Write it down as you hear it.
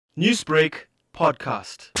Newsbreak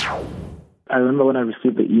Podcast. I remember when I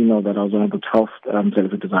received the email that I was one of the 12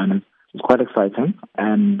 celebrity designers. It was quite exciting,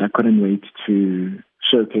 and I couldn't wait to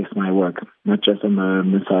showcase my work, not just on the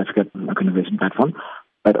Miss South Africa organization platform,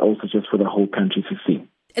 but also just for the whole country to see.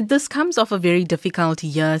 This comes off a very difficult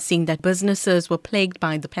year, seeing that businesses were plagued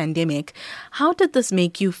by the pandemic. How did this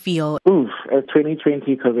make you feel?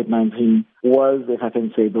 2020 COVID-19 was, if I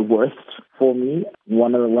can say, the worst for me.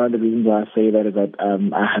 One of the reasons why I say that is that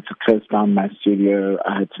I had to close down my studio.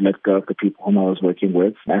 I had to let go of the people whom I was working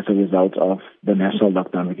with as a result of the national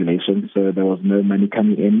lockdown regulations. So there was no money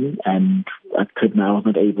coming in, and I was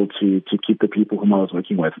not able to keep the people whom I was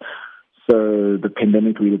working with. So the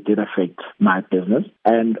pandemic really did affect my business,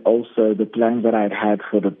 and also the plans that I had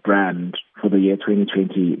for the brand for the year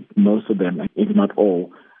 2020, most of them, if not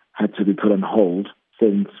all, had to be put on hold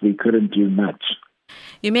since we couldn't do much.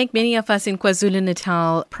 You make many of us in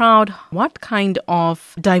KwaZulu-Natal proud. What kind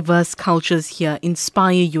of diverse cultures here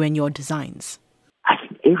inspire you and your designs? I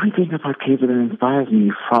think everything about KZN inspires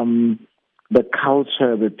me, from the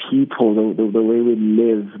culture, the people, the way we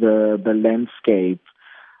live, the landscape.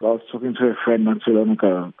 I was talking to a friend not too long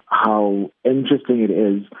ago how interesting it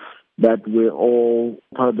is that we're all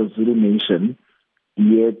part of the Zulu nation,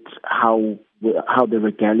 yet how the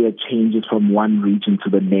regalia changes from one region to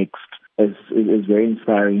the next is very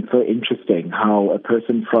inspiring. So interesting how a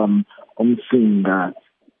person from Umsinga,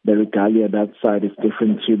 the regalia that side is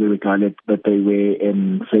different to the regalia that they wear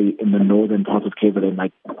in the northern part of KZN,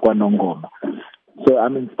 like KwaNongoma. So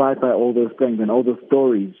I'm inspired by all those things and all those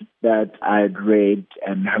stories that I'd read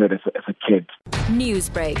and heard as a kid.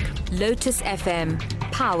 Newsbreak, Lotus FM,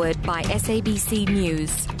 powered by SABC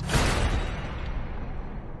News.